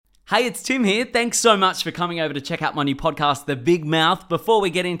Hey, it's Tim here. Thanks so much for coming over to check out my new podcast, The Big Mouth. Before we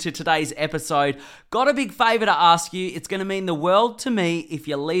get into today's episode, got a big favour to ask you. It's going to mean the world to me if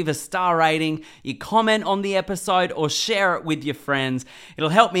you leave a star rating, you comment on the episode, or share it with your friends. It'll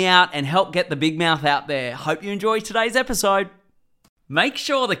help me out and help get The Big Mouth out there. Hope you enjoy today's episode. Make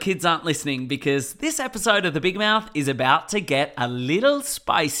sure the kids aren't listening because this episode of The Big Mouth is about to get a little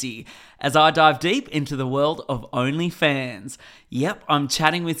spicy as I dive deep into the world of OnlyFans. Yep, I'm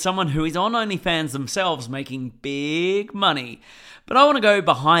chatting with someone who is on OnlyFans themselves making big money. But I want to go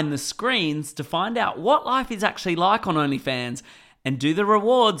behind the screens to find out what life is actually like on OnlyFans and do the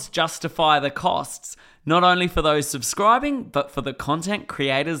rewards justify the costs? Not only for those subscribing, but for the content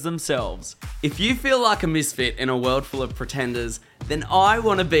creators themselves. If you feel like a misfit in a world full of pretenders, then I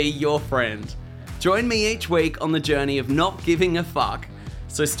want to be your friend. Join me each week on the journey of not giving a fuck.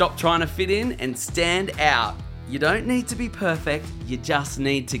 So stop trying to fit in and stand out. You don't need to be perfect, you just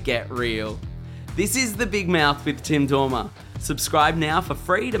need to get real. This is The Big Mouth with Tim Dormer. Subscribe now for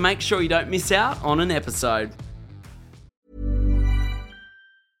free to make sure you don't miss out on an episode.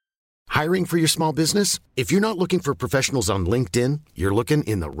 Hiring for your small business? If you're not looking for professionals on LinkedIn, you're looking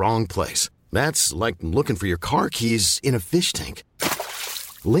in the wrong place. That's like looking for your car keys in a fish tank.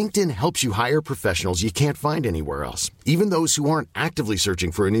 LinkedIn helps you hire professionals you can't find anywhere else, even those who aren't actively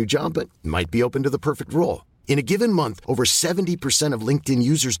searching for a new job but might be open to the perfect role. In a given month, over 70% of LinkedIn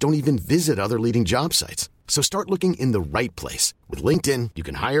users don't even visit other leading job sites. So start looking in the right place. With LinkedIn, you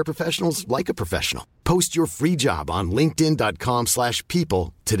can hire professionals like a professional. Post your free job on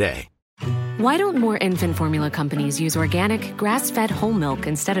linkedin.com/people today. Why don't more infant formula companies use organic, grass-fed whole milk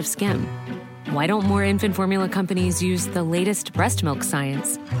instead of skim? Why don't more infant formula companies use the latest breast milk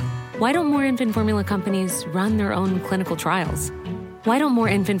science? Why don't more infant formula companies run their own clinical trials? Why don't more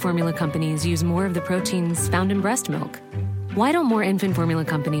infant formula companies use more of the proteins found in breast milk? Why don't more infant formula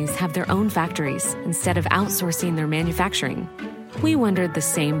companies have their own factories instead of outsourcing their manufacturing? We wondered the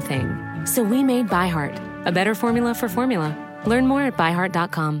same thing. So we made ByHeart, a better formula for formula. Learn more at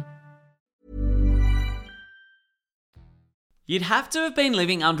byheart.com. You'd have to have been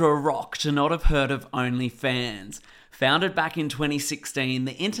living under a rock to not have heard of OnlyFans. Founded back in 2016,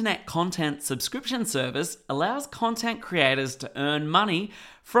 the internet content subscription service allows content creators to earn money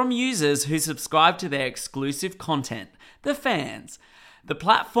from users who subscribe to their exclusive content, the fans. The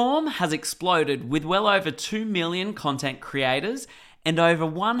platform has exploded with well over 2 million content creators and over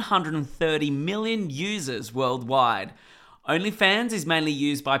 130 million users worldwide. OnlyFans is mainly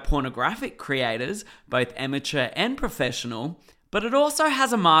used by pornographic creators, both amateur and professional, but it also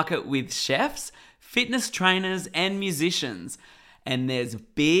has a market with chefs, fitness trainers, and musicians. And there's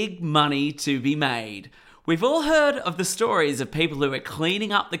big money to be made. We've all heard of the stories of people who are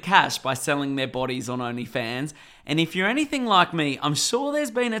cleaning up the cash by selling their bodies on OnlyFans, and if you're anything like me, I'm sure there's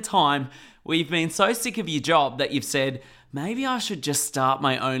been a time where you've been so sick of your job that you've said, maybe I should just start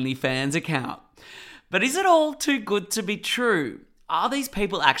my OnlyFans account. But is it all too good to be true? Are these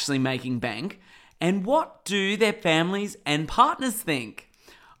people actually making bank? And what do their families and partners think?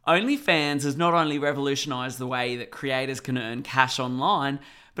 OnlyFans has not only revolutionised the way that creators can earn cash online,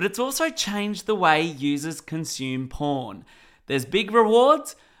 but it's also changed the way users consume porn. There's big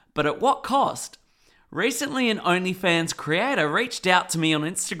rewards, but at what cost? Recently, an OnlyFans creator reached out to me on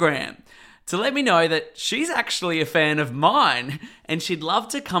Instagram to let me know that she's actually a fan of mine and she'd love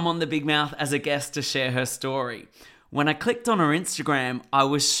to come on The Big Mouth as a guest to share her story. When I clicked on her Instagram, I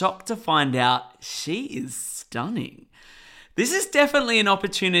was shocked to find out she is stunning. This is definitely an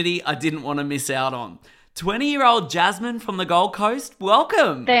opportunity I didn't want to miss out on. 20-year-old Jasmine from the Gold Coast,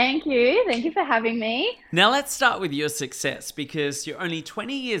 welcome. Thank you. Thank you for having me. Now let's start with your success because you're only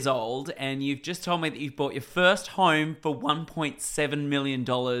 20 years old and you've just told me that you've bought your first home for $1.7 million.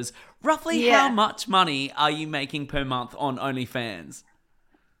 Roughly how much money are you making per month on OnlyFans?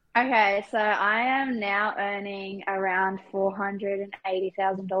 Okay, so I am now earning around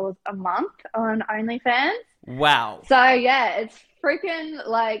 $480,000 a month on OnlyFans. Wow. So yeah, it's freaking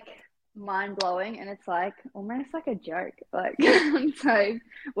like mind-blowing and it's like almost like a joke. Like, so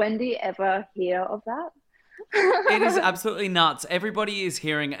when do you ever hear of that? It is absolutely nuts. Everybody is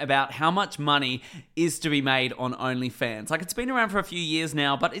hearing about how much money is to be made on OnlyFans. Like, it's been around for a few years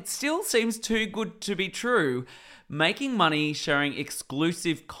now, but it still seems too good to be true. Making money sharing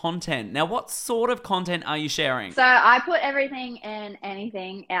exclusive content. Now, what sort of content are you sharing? So I put everything and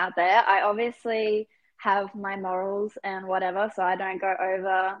anything out there. I obviously have my morals and whatever, so I don't go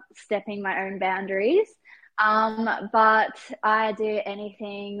over stepping my own boundaries. But I do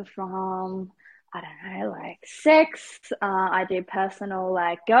anything from, I don't know, like sex. I do personal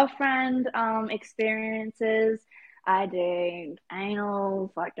like girlfriend experiences. I do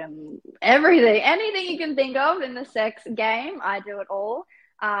anal, fucking everything. Anything you can think of in the sex game, I do it all.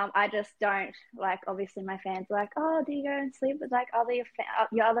 I just don't, like, obviously my fans are like, oh, do you go and sleep with like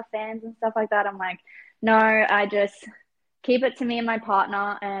your other fans and stuff like that? I'm like, no, I just keep it to me and my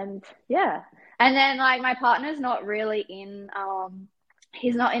partner, and yeah. And then like my partner's not really in,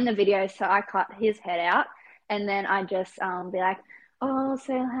 he's not in the video, so I cut his head out, and then I just be like, oh,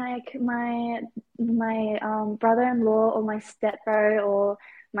 so like my brother-in-law or my stepbro or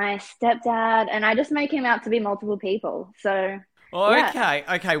my stepdad, and I just make him out to be multiple people. So yeah.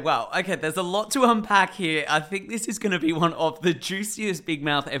 Okay, there's a lot to unpack here. I think this is going to be one of the juiciest Big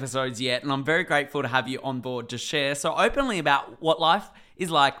Mouth episodes yet, and I'm very grateful to have you on board to share so openly about what life is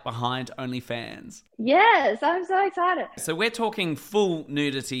like behind OnlyFans. Yes, I'm so excited. So we're talking full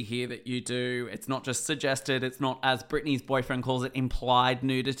nudity here that you do. It's not just suggested. It's not, as Brittany's boyfriend calls it, implied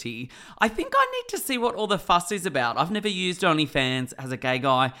nudity. I think I need to see what all the fuss is about. I've never used OnlyFans as a gay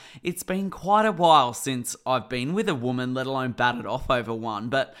guy. It's been quite a while since I've been with a woman, let alone batted off over one.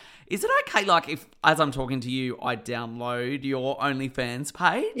 But is it okay, like, if, as I'm talking to you, I download your OnlyFans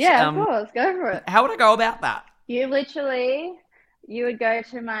page? Yeah, of course. Go for it. How would I go about that? You would go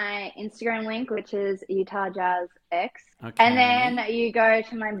to my Instagram link, which is Utah Jazz X. Okay. And then you go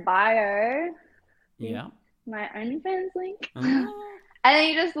to my bio. Yeah. My OnlyFans link. Oh. And then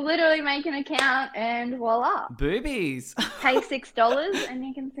you just literally make an account and voila. Boobies. Pay $6 and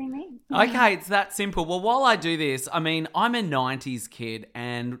you can see me. Okay, it's that simple. Well, while I do this, I mean, I'm a 90s kid,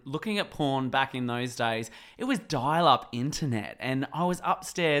 and looking at porn back in those days, it was dial-up internet. And I was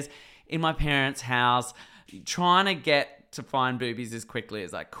upstairs in my parents' house trying to get to find boobies as quickly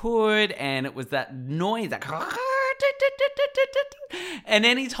as I could, and it was that noise, that and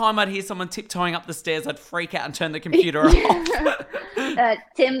any time I'd hear someone tiptoeing up the stairs, I'd freak out and turn the computer off.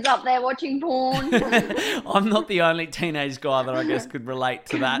 Tim's up there watching porn. I'm not the only teenage guy that I guess could relate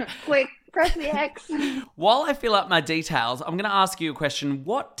to that. Quick, press the X. While I fill up my details, I'm going to ask you a question.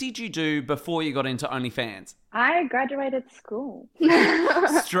 What did you do before you got into OnlyFans? I graduated school.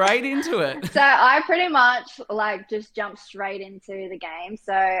 Straight into it. So I pretty much like just jumped straight into the game.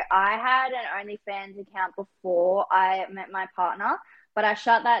 So I had an OnlyFans account before I met my partner, but I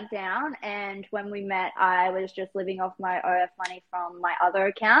shut that down. And when we met, I was just living off my OF money from my other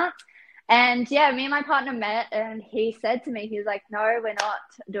account. And yeah, me and my partner met, and he said to me, he was like, no, we're not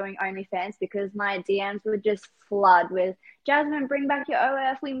doing OnlyFans, because my DMs would just flood with, Jasmine, bring back your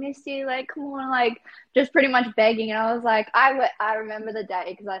OF, we miss you, like, come on, like, just pretty much begging. And I was like, I remember the day,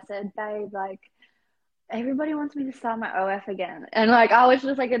 because I said, babe, like, everybody wants me to start my OF again. And like, I was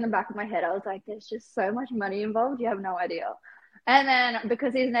just like, in the back of my head, I was like, there's just so much money involved, you have no idea. And then,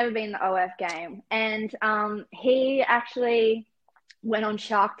 because he's never been in the OF game, and he actually went on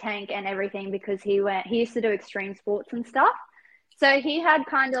Shark Tank and everything, because he used to do extreme sports and stuff. So he had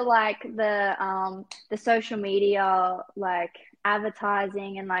kind of like the social media, like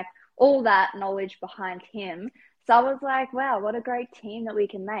advertising and like all that knowledge behind him. So I was like, wow, what a great team that we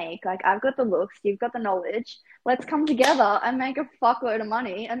can make. Like, I've got the looks, you've got the knowledge. Let's come together and make a fuckload of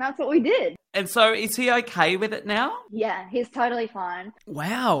money. And that's what we did. And so is he okay with it now? Yeah, he's totally fine.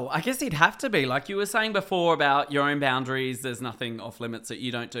 Wow, I guess he'd have to be. Like you were saying before about your own boundaries, there's nothing off limits that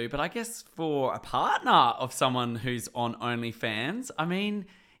you don't do. But I guess for a partner of someone who's on OnlyFans, I mean,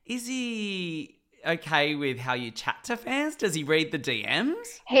 is he okay with how you chat to fans? Does he read the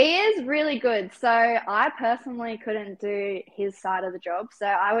DMs? He is really good. So I personally couldn't do his side of the job. So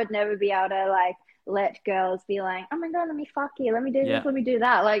I would never be able to like let girls be like, oh my God, let me fuck you. Let me do this, let me do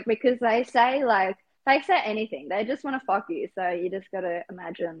that. Like, because they say anything. They just want to fuck you. So you just got to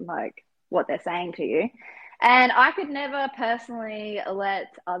imagine like what they're saying to you. And I could never personally let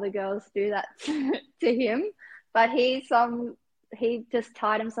other girls do that to him. But he just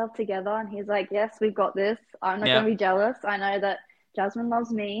tied himself together and he's like, yes, we've got this. I'm not going to be jealous. I know that Jasmine loves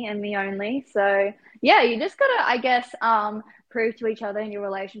me and me only. So yeah, you just got to, I guess, prove to each other in your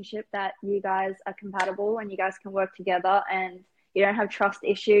relationship that you guys are compatible and you guys can work together and you don't have trust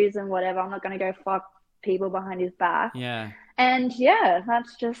issues and whatever. I'm not going to go fuck people behind his back. Yeah. And yeah,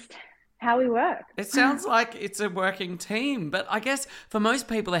 that's just how we work. It sounds like it's a working team, but I guess for most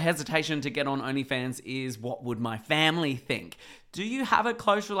people, the hesitation to get on OnlyFans is, what would my family think? Do you have a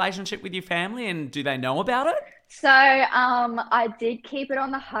close relationship with your family and do they know about it? So I did keep it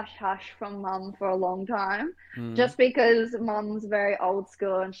on the hush-hush from Mum for a long time, just because Mum's very old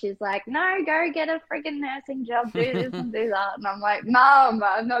school and she's like, no, go get a freaking nursing job, do this and do that. And I'm like, Mum,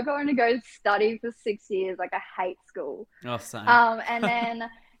 I'm not going to go study for 6 years. Like, I hate school. Oh, same. And then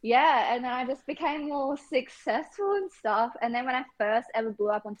Yeah, and then I just became more successful and stuff. And then when I first ever blew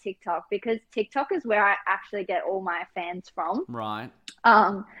up on TikTok, because TikTok is where I actually get all my fans from. Right.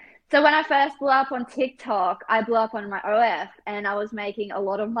 Um, so when I first blew up on TikTok, I blew up on my OF and I was making a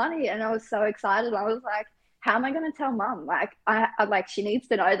lot of money and I was so excited. I was like, how am I going to tell mum? Like, I like, she needs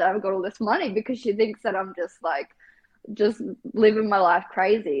to know that I've got all this money because she thinks that I'm just living my life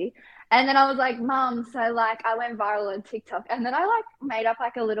crazy. And then I was like, Mom, so like I went viral on TikTok. And then I like made up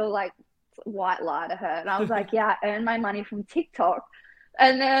like a little like white lie to her. And I was like, yeah, I earned my money from TikTok.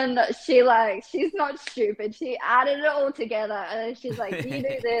 And then she's not stupid. She added it all together. And then she's like, do you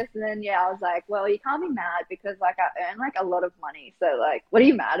do this? And then, yeah, I was like, well, you can't be mad because like I earn like a lot of money. So like, what are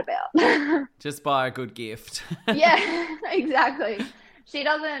you mad about? Just buy a good gift. Yeah, exactly. She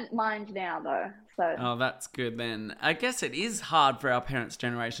doesn't mind now though. So Oh, that's good then. I guess it is hard for our parents'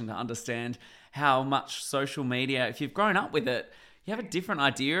 generation to understand how much social media, if you've grown up with it, you have a different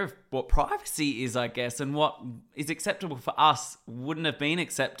idea of what privacy is, I guess, and what is acceptable for us wouldn't have been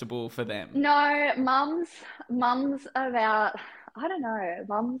acceptable for them. no, mum's about I don't know.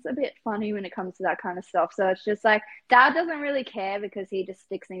 Mum's a bit funny when it comes to that kind of stuff. So it's just like dad doesn't really care because he just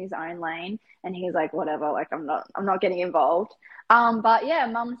sticks in his own lane and he's like, whatever, like I'm not getting involved. But yeah,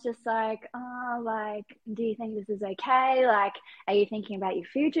 mum's just like, oh, like, do you think this is okay? Like, are you thinking about your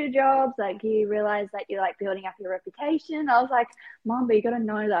future jobs? Like, do you realize that you're like building up your reputation? I was like, Mum, but you got to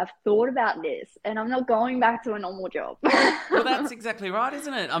know that I've thought about this and I'm not going back to a normal job. Well, that's exactly right,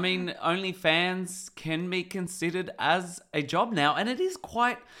 isn't it? I mean, OnlyFans can be considered as a job now, and it is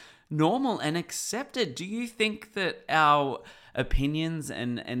quite normal and accepted. Do you think that our opinions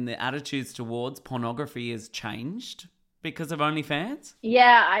and the attitudes towards pornography has changed because of OnlyFans?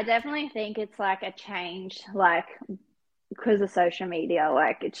 Yeah, I definitely think it's like a change, like because of social media.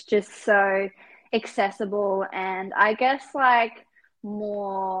 Like it's just so accessible and I guess like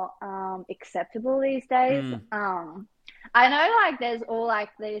more acceptable these days. Mm. I know like there's all like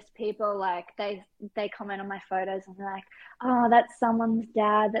these people like they comment on my photos and they're like, oh, that's someone's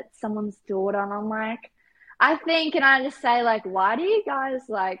dad, that's someone's daughter, and I'm like, I think, and I just say like, why do you guys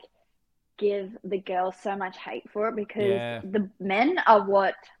like give the girls so much hate for it because Yeah. the men are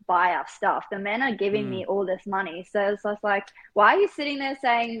what buy our stuff. The men are giving Mm. me all this money. So it's just like, why are you sitting there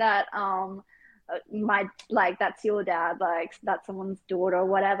saying that my like that's your dad, like that's someone's daughter or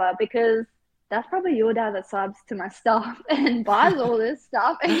whatever? Because that's probably your dad that subs to my stuff and buys all this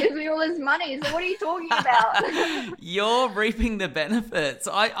stuff and gives me all this money. So what are you talking about? You're reaping the benefits.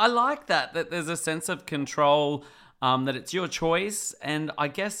 I like that there's a sense of control, that it's your choice. And I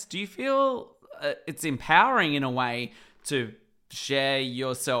guess, do you feel it's empowering in a way to share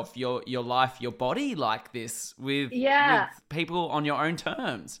yourself, your life, your body like this Yeah. with people on your own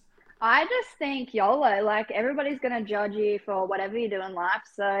terms? I just think YOLO, like everybody's gonna judge you for whatever you do in life,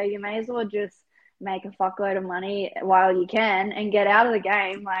 so you may as well just make a fuckload of money while you can and get out of the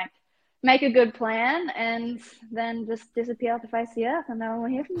game. Like make a good plan and then just disappear off the face of the earth and no one will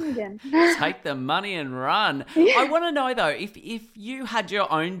hear from you again. Take the money and run. Yeah. I want to know though, if you had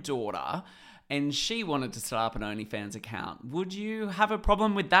your own daughter and she wanted to start up an OnlyFans account, would you have a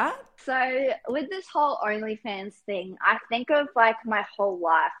problem with that? So with this whole OnlyFans thing, I think of like my whole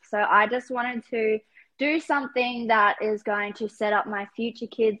life. So I just wanted to do something that is going to set up my future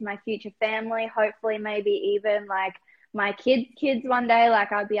kids, my future family, hopefully maybe even like my kids one day,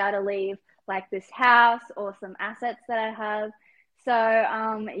 like I'll be able to leave like this house or some assets that I have. So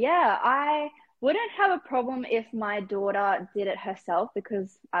yeah, I wouldn't have a problem if my daughter did it herself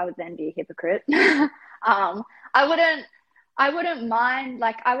because I would then be a hypocrite. I wouldn't mind,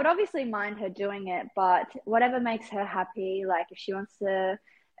 like, I would obviously mind her doing it, but whatever makes her happy, like, if she wants to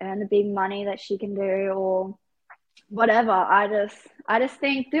earn the big money that she can do or whatever, I just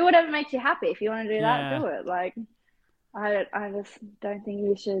think do whatever makes you happy. If you want to do that, do it. Like, I just don't think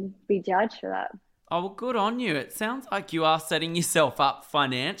you should be judged for that. Oh, well, good on you. It sounds like you are setting yourself up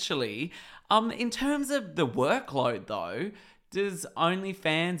financially. In terms of the workload, though, does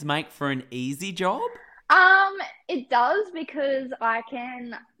OnlyFans make for an easy job? It does because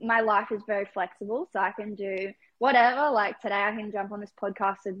my life is very flexible, so I can do whatever. Like today I can jump on this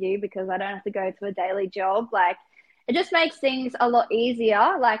podcast with you because I don't have to go to a daily job. Like it just makes things a lot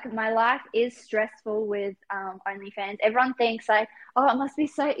easier. Like my life is stressful with OnlyFans. Everyone thinks like, oh, it must be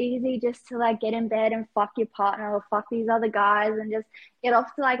so easy just to like get in bed and fuck your partner or fuck these other guys and just get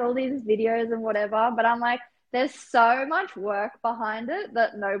off to like all these videos and whatever. But I'm like, there's so much work behind it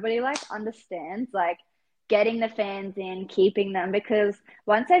that nobody like understands. Like getting the fans in, keeping them, because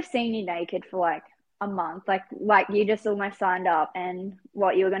once they've seen you naked for like a month, like you just almost signed up and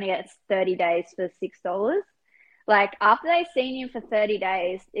what you were going to get 30 days for $6. Like after they've seen you for 30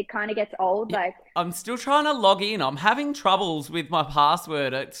 days, it kind of gets old. Like, I'm still trying to log in. I'm having troubles with my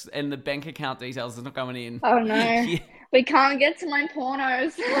password and the bank account details are not going in. oh no, Yeah. we can't get to my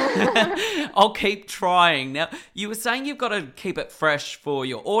pornos. I'll keep trying. Now, you were saying you've got to keep it fresh for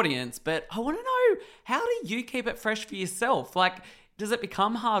your audience, but I want to know, how do you keep it fresh for yourself? Like, does it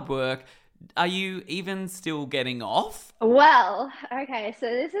become hard work? Are you even still getting off? Well, okay, so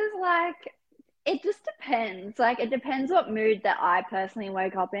this is like, it just depends. Like, it depends what mood that I personally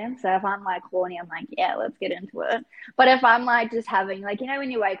wake up in. So if I'm like horny, I'm like, yeah, let's get into it. But if I'm like just having, like, you know, when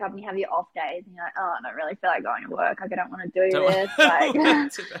you wake up and you have your off days and you're like, oh, I don't really feel like going to work. Like, I don't want to do Don't this. Like,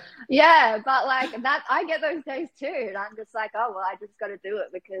 want to- yeah, but like that, I get those days too. And I'm just like, oh, well, I just got to do it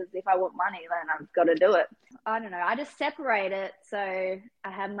because if I want money, then I've got to do it. I don't know. I just separate it. So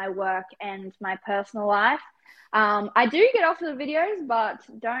I have my work and my personal life. I do get off to the videos, but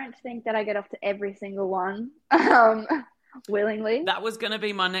don't think that I get off to every single one willingly. That was going to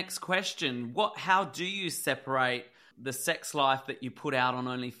be my next question. How do you separate the sex life that you put out on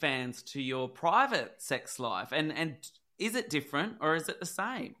OnlyFans to your private sex life? And is it different or is it the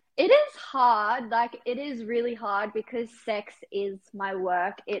same? It is hard. Like, it is really hard because sex is my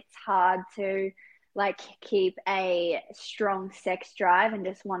work. It's hard to like keep a strong sex drive and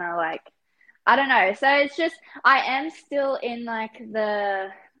just want to like, I don't know. So it's just, I am still in I'm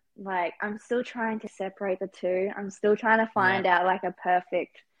still trying to separate the two. I'm still trying to find out like a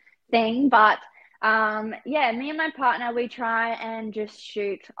perfect thing. But yeah, me and my partner, we try and just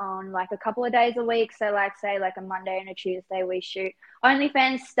shoot on like a couple of days a week. So like, say like a Monday and a Tuesday, we shoot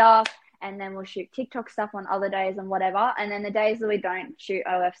OnlyFans stuff. And then we'll shoot TikTok stuff on other days and whatever. And then the days that we don't shoot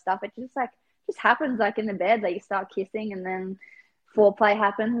OF stuff, it just happens like in the bed. Like you start kissing and then foreplay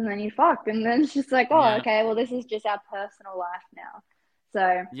happens and then you fuck, and then it's just like, oh, okay, well, this is just our personal life now.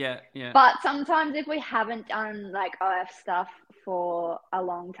 So yeah. But sometimes if we haven't done like OF stuff for a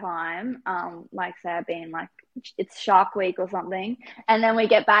long time, like say I've been like, it's Shark Week or something, and then we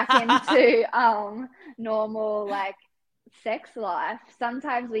get back into normal like sex life,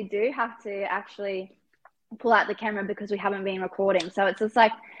 sometimes we do have to actually pull out the camera because we haven't been recording. So it's just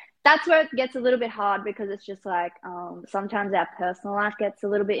like, that's where it gets a little bit hard because it's just like sometimes our personal life gets a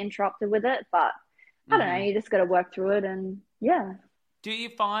little bit interrupted with it, but I don't know, you just got to work through it. And yeah. Do you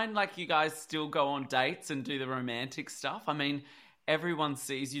find like you guys still go on dates and do the romantic stuff? I mean, everyone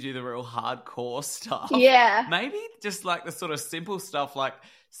sees you do the real hardcore stuff. Yeah. Maybe just like the sort of simple stuff like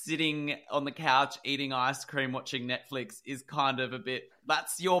sitting on the couch eating ice cream watching Netflix is kind of a bit,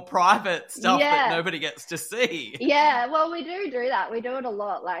 that's your private stuff that nobody gets to see. Yeah, well, we do that. We do it a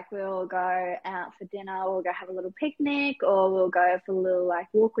lot. Like we'll go out for dinner, we'll go have a little picnic, or we'll go for a little like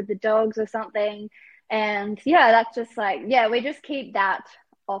walk with the dogs or something. And yeah, that's just like, yeah, we just keep that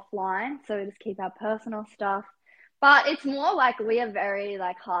offline. So we just keep our personal stuff. But it's more like we are very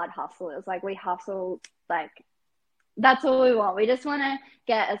like hard hustlers. Like we hustle, like that's all we want. We just want to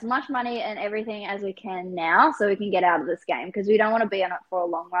get as much money and everything as we can now so we can get out of this game, because we don't want to be in it for a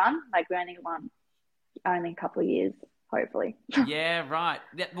long run. Like we only want a couple of years, hopefully. Yeah, right.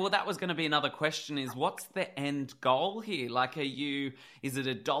 Well, that was going to be another question, is what's the end goal here? Like, is it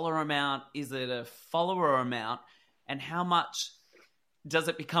a dollar amount? Is it a follower amount? And how much does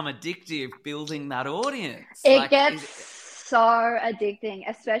it become addictive building that audience? It gets so addicting,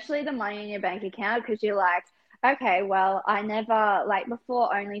 especially the money in your bank account, because you're like, okay, well, I never, like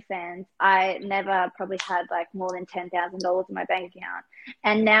before OnlyFans, I never probably had like more than $10,000 in my bank account.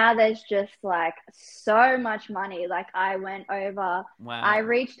 And now there's just like so much money. Like I went over, I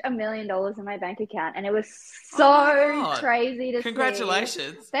reached $1 million in my bank account, and it was so crazy to see.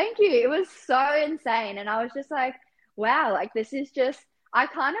 Congratulations. Thank you. It was so insane. And I was just like, wow, like this is just, I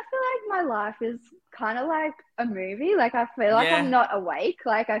kind of feel like my life is kind of like a movie. Like I feel like I'm not awake.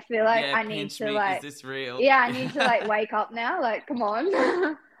 Like I feel like I need to like, is this real? Yeah, I need to like wake up now. Like, come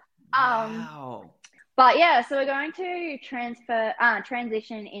on. Wow. But yeah, so we're going to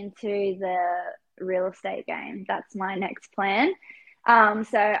transition into the real estate game. That's my next plan.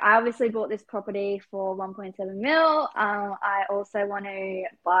 So I obviously bought this property for 1.7 mil. I also want to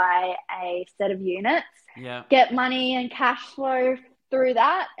buy a set of units, get money and cash flow through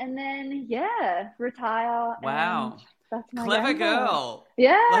that, and then retire. Wow. And that's my clever gamble. girl.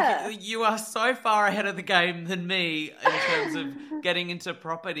 Yeah. Like, you are so far ahead of the game than me in terms of getting into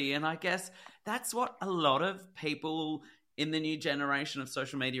property. And I guess that's what a lot of people in the new generation of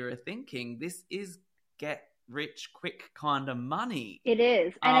social media are thinking. This is get rich quick kind of money. It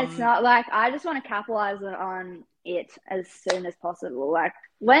is. And it's not like, I just want to capitalize on it as soon as possible. Like,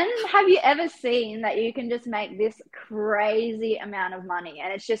 when have you ever seen that you can just make this crazy amount of money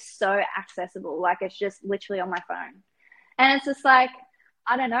and it's just so accessible? Like, it's just literally on my phone. And it's just like,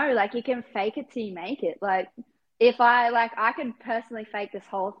 I don't know, like, you can fake it till you make it. Like, if I could personally fake this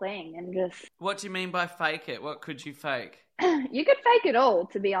whole thing and just... What do you mean by fake it? What could you fake? You could fake it all,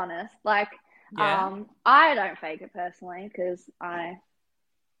 to be honest. Like, yeah. I don't fake it personally because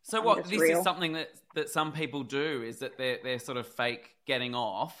So I'm what? just This real. is something that some people do, is that they're sort of fake getting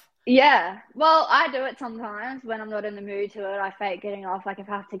off. Yeah, well, I do it sometimes when I'm not in the mood to it. I fake getting off. Like, if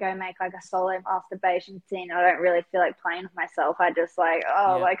I have to go make like a solo masturbation scene, I don't really feel like playing with myself. I just like,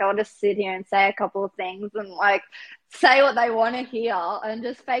 like, I'll just sit here and say a couple of things and like say what they want to hear and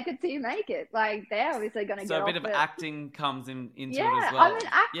just fake it till you make it. Like, they're obviously going to get off it. So a bit of acting comes into it as Yeah, well. I'm an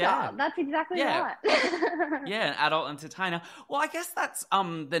actor. Yeah. That's exactly right. Yeah, an adult entertainer. Well, I guess that's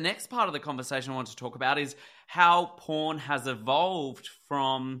the next part of the conversation I want to talk about is how porn has evolved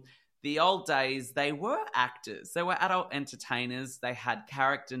from the old days. They were actors. They were adult entertainers. They had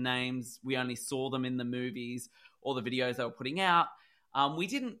character names. We only saw them in the movies or the videos they were putting out. We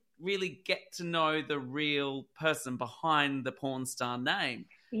didn't really get to know the real person behind the porn star name.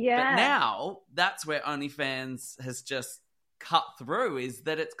 Yeah. But now that's where OnlyFans has just cut through, is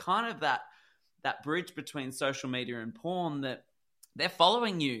that it's kind of that bridge between social media and porn, that they're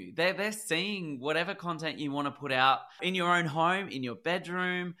following you. They're seeing whatever content you want to put out in your own home, in your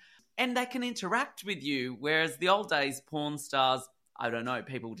bedroom, and they can interact with you. Whereas the old days, porn stars, I don't know,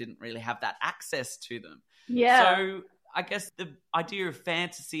 people didn't really have that access to them. Yeah. So I guess the idea of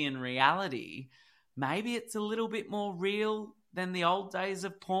fantasy and reality, maybe it's a little bit more real than the old days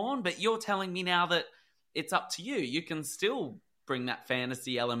of porn. But you're telling me now that it's up to you. You can still bring that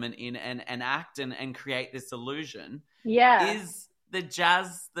fantasy element in and act and create this illusion. Yeah. Is the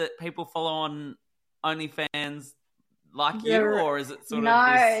Jazz that people follow on OnlyFans like you, or is it sort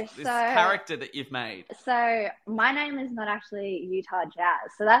of this character that you've made? So my name is not actually Utah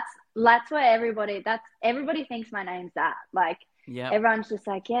Jazz. So that's where everybody thinks my name's that. Like, everyone's just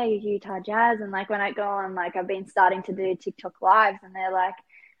like, yeah, you're Utah Jazz. And like, when I go on, like, I've been starting to do TikTok lives and they're like,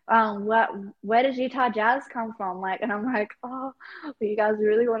 where does Utah Jazz come from? Like, and I'm like, well, you guys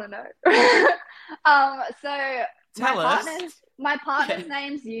really want to know? So Tell us. My partner's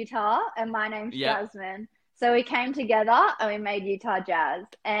name's Utah and my name's Jasmine. So we came together and we made Utah Jazz.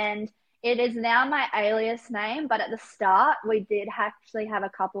 And it is now my alias name, but at the start we did actually have a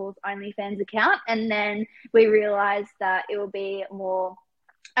couple's OnlyFans account. And then we realized that it would be more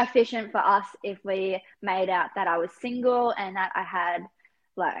efficient for us if we made out that I was single and that I had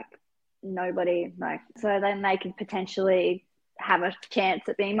like nobody, like, so then they could potentially have a chance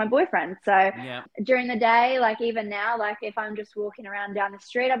at being my boyfriend. So during the day, like even now, like if I'm just walking around down the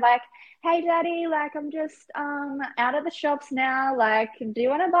street, I'm like, hey daddy, like I'm just out of the shops now, like do you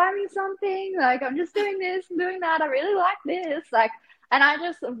want to buy me something? Like I'm just doing this and doing that, I really like this, like, and I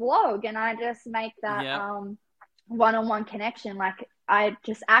just vlog and I just make that one-on-one connection. Like I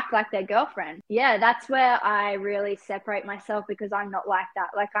just act like their girlfriend. Yeah, that's where I really separate myself, because I'm not like that.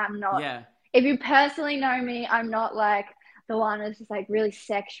 Like I'm not, if you personally know me, I'm not like the one that's just like really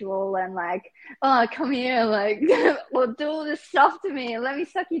sexual and like, oh, come here, like, well, do all this stuff to me and let me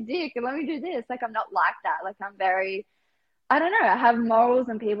suck your dick and let me do this. Like, I'm not like that. Like, I'm very, I don't know, I have morals,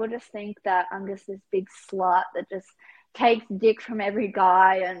 and people just think that I'm just this big slut that just takes dick from every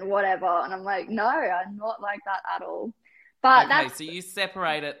guy and whatever. And I'm like, no, I'm not like that at all. But okay, so you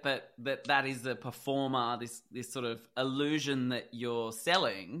separate it that is a performer, this sort of illusion that you're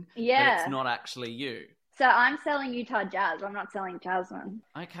selling, but it's not actually you. So I'm selling Utah Jazz. I'm not selling Jasmine.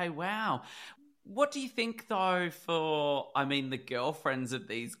 Okay, wow. What do you think, though, for, I mean, the girlfriends of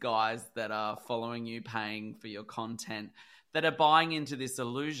these guys that are following you, paying for your content, that are buying into this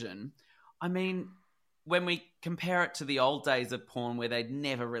illusion? I mean, when we compare it to the old days of porn where they'd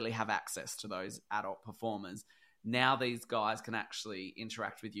never really have access to those adult performers, now these guys can actually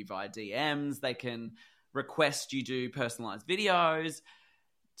interact with you via DMs. They can request you do personalized videos.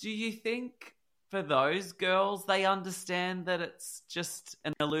 Do you think for those girls, they understand that it's just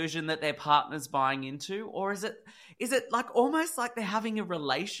an illusion that their partner's buying into? Or is it like almost like they're having a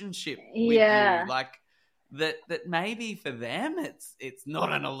relationship with you? Like that maybe for them it's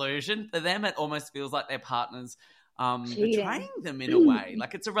not an illusion. For them it almost feels like their partner's betraying them in a way.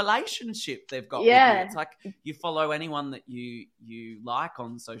 Like it's a relationship they've got with you. It's like you follow anyone that you like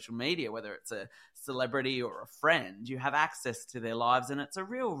on social media, whether it's a celebrity or a friend, you have access to their lives and it's a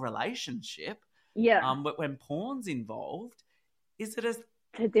real relationship. But when porn's involved, is it it's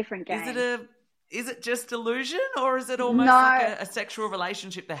a different game? Is it just illusion, or is it almost like a sexual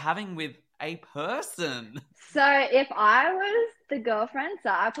relationship they're having with a person. So if I was the girlfriend, so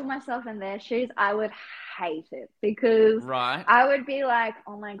I put myself in their shoes, I would hate it because Right. I would be like,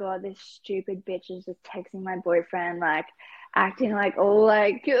 oh my God, this stupid bitch is just texting my boyfriend, like acting like all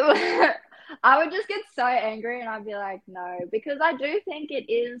like I would just get so angry and I'd be like, no, because I do think it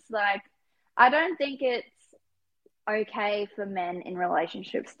is like, I don't think it's okay for men in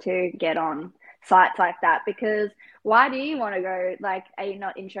relationships to get on sites like that because why do you want to go? Like, are you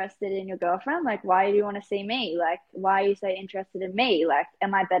not interested in your girlfriend? Like, why do you want to see me? Like, why are you so interested in me? Like,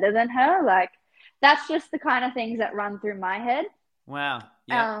 am I better than her? Like, that's just the kind of things that run through my head. Wow.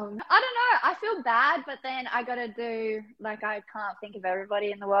 Yeah. I don't know. I feel bad, but then I got to do, like, I can't think of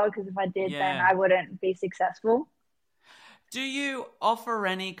everybody in the world because if I did, then Yeah. I wouldn't be successful. Do you offer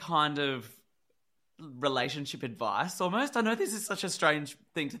any kind of relationship advice almost? I know this is such a strange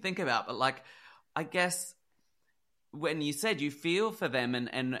thing to think about, but like, I guess when you said you feel for them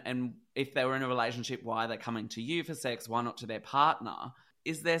and if they were in a relationship, why they're coming to you for sex, why not to their partner?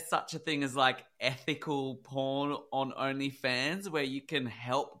 Is there such a thing as like ethical porn on OnlyFans where you can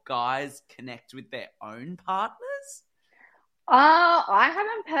help guys connect with their own partners? I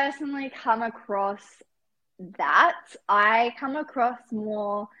haven't personally come across that. I come across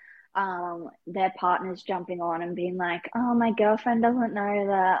more their partners jumping on and being like, oh, my girlfriend doesn't know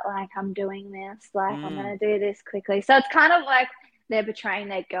that like I'm doing this, like I'm gonna do this quickly. So it's kind of like they're betraying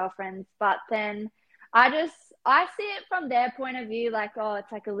their girlfriends, but then I see it from their point of view, like, oh,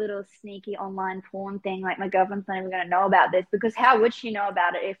 it's like a little sneaky online porn thing, like my girlfriend's not even gonna know about this because how would she know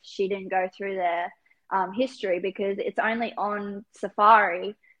about it if she didn't go through their history, because it's only on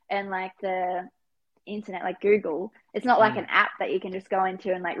Safari and like the internet, like Google. It's not like an app that you can just go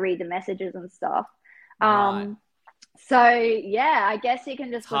into and like read the messages and stuff. Right. So yeah, I guess you can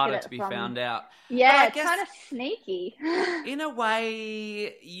just It's look harder at it to be from, found out. yeah, I it's guess kind of sneaky. in a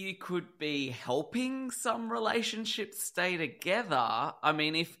way, you could be helping some relationships stay together. I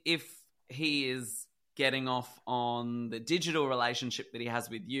mean, if he is getting off on the digital relationship that he has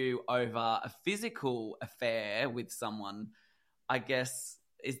with you over a physical affair with someone, I guess,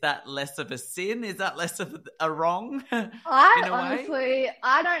 is that less of a sin? Is that less of a wrong in I a way? honestly,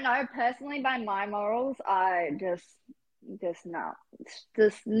 I don't know. Personally, by my morals, I just not,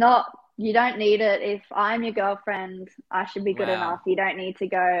 just not. You don't need it. If I'm your girlfriend, I should be good Wow. enough. You don't need to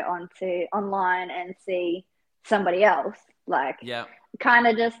go onto online and see somebody else. Like, Yeah. kind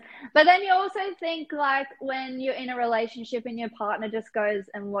of just. But then you also think like when you're in a relationship and your partner just goes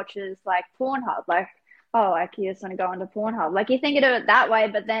and watches like Pornhub, like, oh, like you just want to go onto Pornhub. Like you think of it that way,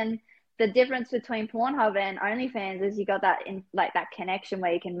 but then the difference between Pornhub and OnlyFans is you got that in like that connection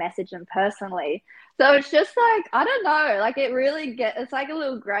where you can message them personally. So it's just like, I don't know, like it's like a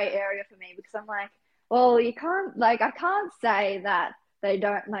little gray area for me because I'm like, well, you can't, like, I can't say that they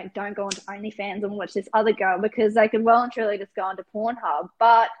don't go onto OnlyFans and watch this other girl because they could well and truly just go onto Pornhub.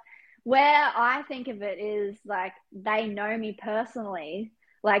 But where I think of it is like they know me personally.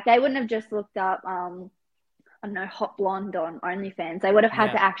 Like they wouldn't have just looked up I don't know, hot blonde on OnlyFans. They would have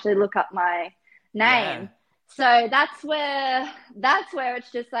had to actually look up my name. Yeah. So that's where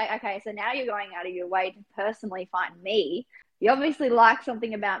it's just like, okay, so now you're going out of your way to personally find me. You obviously like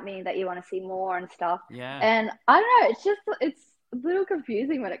something about me that you want to see more and stuff. Yeah. And I don't know, it's a little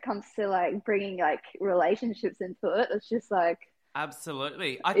confusing when it comes to like bringing like relationships into it. It's just like,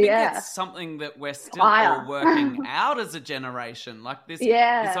 Absolutely. I think Yeah. it's something that we're still all Fire. working out as a generation. Like this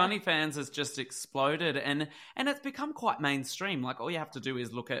OnlyFans has just exploded and it's become quite mainstream. Like all you have to do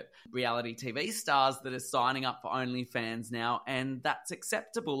is look at reality TV stars that are signing up for OnlyFans now, and that's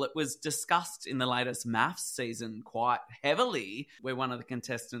acceptable. It was discussed in the latest Maths season quite heavily, where one of the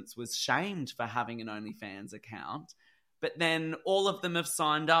contestants was shamed for having an OnlyFans account. But then all of them have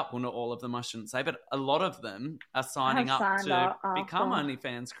signed up. Well, not all of them, I shouldn't say, but a lot of them are signing up to become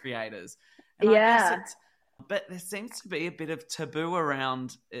OnlyFans creators. And I guess but there seems to be a bit of taboo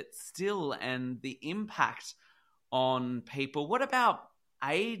around it still and the impact on people. What about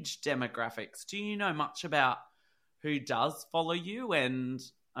age demographics? Do you know much about who does follow you? And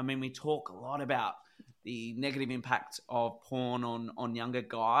I mean, we talk a lot about the negative impact of porn on younger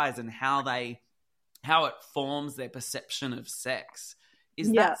guys and how it forms their perception of sex.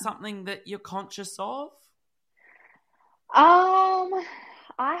 Is that something that you're conscious of?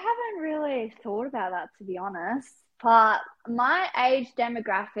 I haven't really thought about that, to be honest. But my age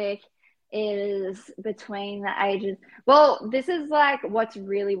demographic is between the ages. Well, this is like what's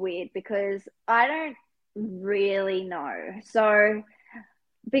really weird because I don't really know. So,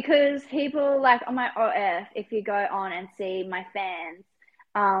 because people like on my OF, if you go on and see my fans,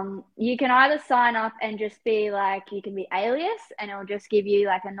 You can either sign up and just be like, you can be alias and it'll just give you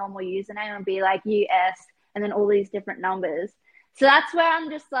like a normal username and be like US and then all these different numbers. So that's where I'm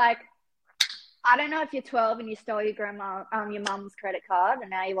just like, I don't know if you're 12 and you stole your mum's credit card and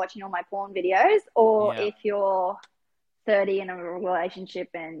now you're watching all my porn videos, or if you're 30 in a relationship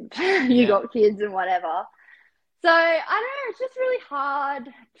and you got kids and whatever. So I don't know, it's just really hard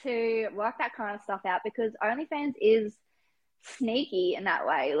to work that kind of stuff out because OnlyFans is sneaky in that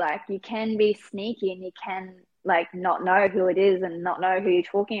way. Like you can be sneaky and you can like not know who it is and not know who you're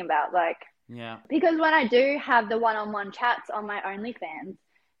talking about. Like, because when I do have the one-on-one chats on my OnlyFans,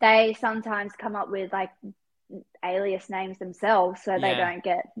 they sometimes come up with like alias names themselves so they don't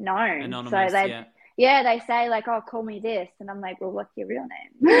get known. Anonymous, so they say like, oh, call me this. And I'm like, well, what's your real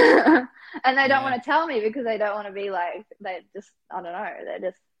name? And they don't want to tell me because they don't want to be like, they just, I don't know,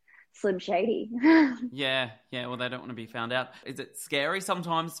 they're just Slim Shady. Well, they don't want to be found out. Is it scary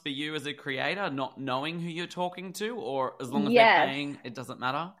sometimes for you as a creator not knowing who you're talking to, or as long as they're paying, it doesn't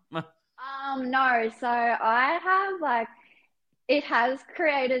matter? No. So I have like, it has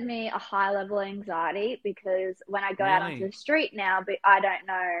created me a high level of anxiety because when I go out onto the street now, but I don't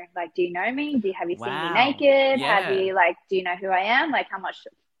know, like, do you know me? Have you seen me naked? Have you like, do you know who I am? Like, how much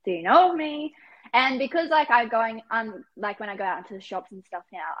do you know of me? And because like like when I go out into the shops and stuff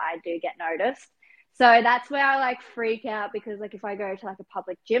now, I do get noticed. So that's where I like freak out because like if I go to like a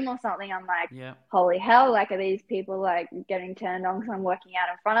public gym or something, I'm like, holy hell, like are these people like getting turned on because I'm working out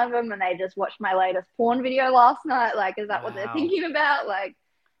in front of them and they just watched my latest porn video last night? Like, is that what they're thinking about? Like,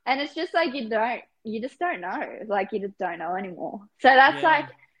 and it's just like you just don't know. Like you just don't know anymore. So that's like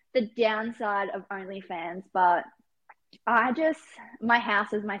the downside of OnlyFans. But my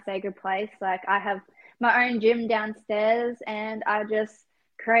house is my sacred place. Like I have my own gym downstairs and I just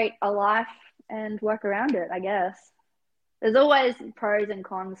create a life and work around it, I guess. There's always pros and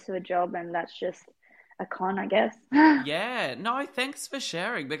cons to a job, and that's just a con, I guess. No, thanks for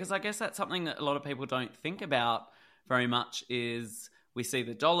sharing, because I guess that's something that a lot of people don't think about very much is we see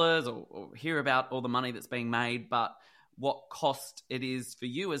the dollars or hear about all the money that's being made, but what cost it is for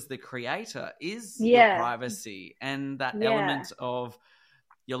you as the creator is your privacy and that element of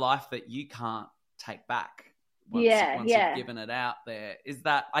your life that you can't take back once you've given it out there. Is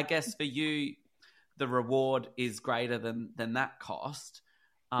that, I guess, for you, the reward is greater than that cost.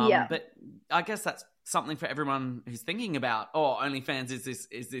 But I guess that's something for everyone who's thinking about, OnlyFans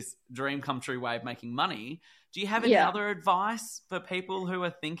is this dream come true way of making money. Do you have any other advice for people who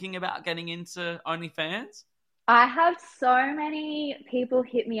are thinking about getting into OnlyFans? I have so many people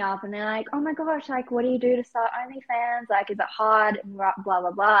hit me up and they're like, oh my gosh, like, what do you do to start OnlyFans? Like, is it hard? Blah,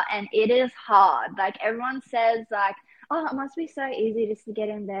 blah, blah. And it is hard. Like, everyone says, like, oh, it must be so easy just to get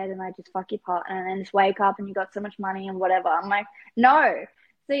in bed and, like, just fuck your partner and then just wake up and you got so much money and whatever. I'm like, no.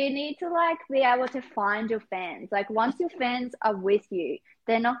 So you need to, like, be able to find your fans. Like, once your fans are with you,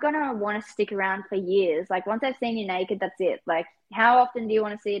 they're not going to want to stick around for years. Like, once they've seen you naked, that's it. Like, how often do you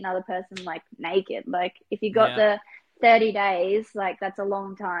want to see another person, like, naked? Like, if you got the 30 days, like, that's a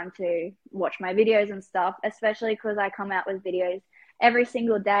long time to watch my videos and stuff, especially because I come out with videos every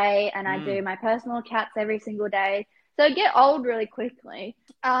single day and I do my personal chats every single day. So I get old really quickly.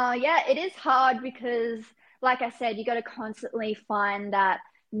 It is hard because, like I said, you got to constantly find that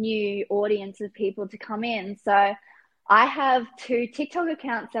new audience of people to come in. So I have 2 TikTok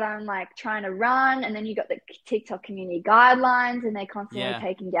accounts that I'm like trying to run, and then you got the TikTok community guidelines and they're constantly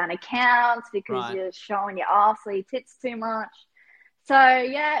taking down accounts because you're showing your ass or your tits too much. So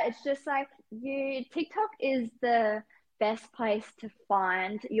it's just like TikTok is the best place to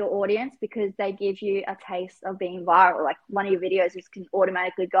find your audience because they give you a taste of being viral. Like one of your videos just can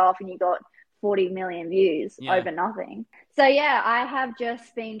automatically go off and you got 40 million views over nothing. So I have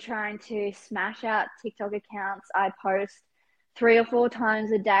just been trying to smash out TikTok accounts. I post 3 or 4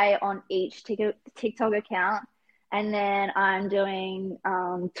 times a day on each TikTok account. And then I'm doing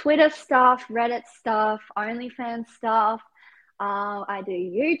Twitter stuff, Reddit stuff, OnlyFans stuff. I do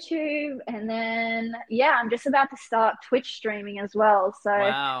YouTube, and then I'm just about to start Twitch streaming as well.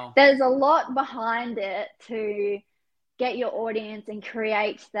 So there's a lot behind it to get your audience and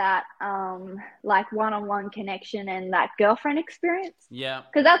create that like one-on-one connection and that girlfriend experience.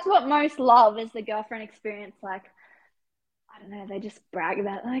 Because that's what most love is, the girlfriend experience. Like, I don't know, they just brag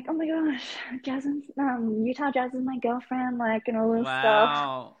about like, oh my gosh, Utah Jazz is my girlfriend, like, and all this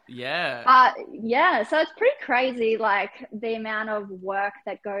stuff. So it's pretty crazy, like the amount of work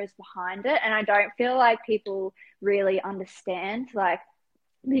that goes behind it, and I don't feel like people really understand, like,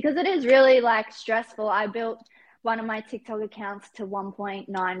 because it is really like stressful. I built one of my TikTok accounts to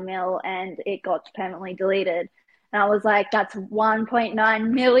 1.9 mil and it got permanently deleted. And I was like, that's 1.9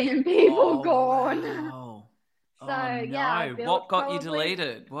 million people gone. Wow. So, no. yeah. I built What got you probably-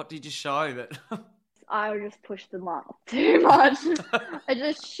 deleted? What did you show that? I just pushed them up too much. I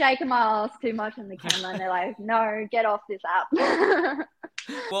just shaking my ass too much in the camera, and they're like, no, get off this app.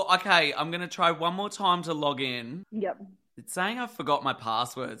 Well, okay, I'm going to try one more time to log in. Yep. It's saying I forgot my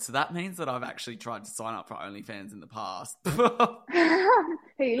password, so that means that I've actually tried to sign up for OnlyFans in the past. Who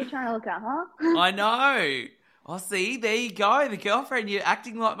are you trying to look at, huh? I know. Oh, see, there you go. The girlfriend. You're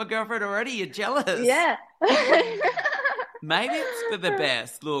acting like my girlfriend already. You're jealous. Yeah. Maybe it's for the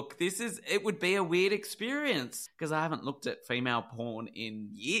best. Look, it would be a weird experience because I haven't looked at female porn in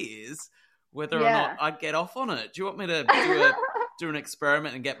years, whether or not I'd get off on it. Do you want me to do an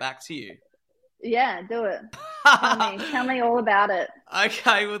experiment and get back to you? Yeah, do it. Tell me all about it.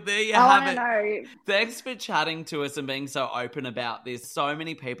 Okay, well, there you I have it. know. Thanks for chatting to us and being so open about this. So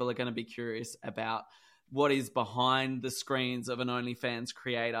many people are going to be curious about what is behind the screens of an OnlyFans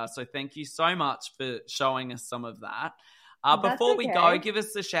creator. So thank you so much for showing us some of that. Before we go, give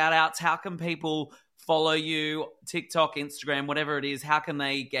us the shout outs. How can people follow you? TikTok, Instagram, whatever it is. How can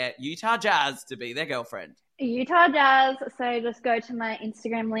they get Utah Jazz to be their girlfriend? Utah Jazz. So just go to my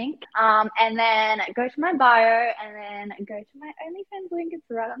Instagram link, and then go to my bio, and then go to my OnlyFans link. It's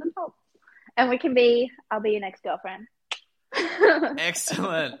right on the top. And I'll be your next girlfriend.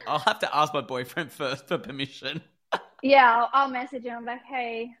 Excellent. I'll have to ask my boyfriend first for permission. Yeah, I'll message him. I'm like,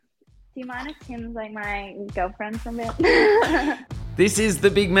 hey, do you mind if Tim's like my girlfriend for a bit? This is The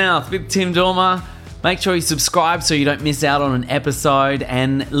Big Mouth with Tim Dormer. Make sure you subscribe so you don't miss out on an episode,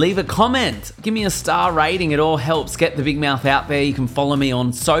 and leave a comment. Give me a star rating. It all helps get The Big Mouth out there. You can follow me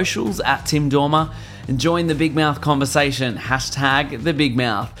on socials at Tim Dormer and join the Big Mouth conversation. # The Big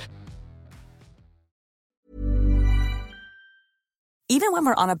Mouth. Even when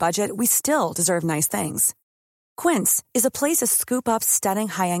we're on a budget, we still deserve nice things. Quince is a place to scoop up stunning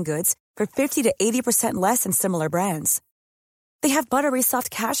high-end goods for 50 to 80% less than similar brands. They have buttery soft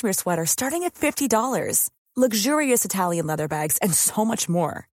cashmere sweaters starting at $50, luxurious Italian leather bags, and so much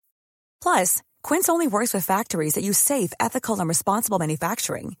more. Plus, Quince only works with factories that use safe, ethical, and responsible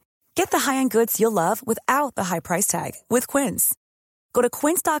manufacturing. Get the high-end goods you'll love without the high price tag with Quince. Go to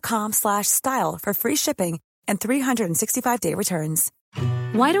quince.com/style for free shipping and 365-day returns.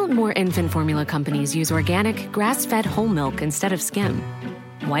 Why don't more infant formula companies use organic, grass-fed whole milk instead of skim?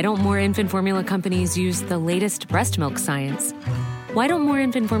 Why don't more infant formula companies use the latest breast milk science? Why don't more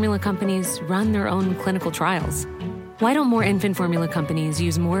infant formula companies run their own clinical trials? Why don't more infant formula companies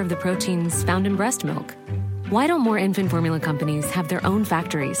use more of the proteins found in breast milk? Why don't more infant formula companies have their own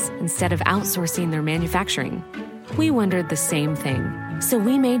factories instead of outsourcing their manufacturing? We wondered the same thing. So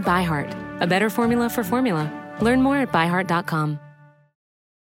we made ByHeart, a better formula for formula. Learn more at byheart.com.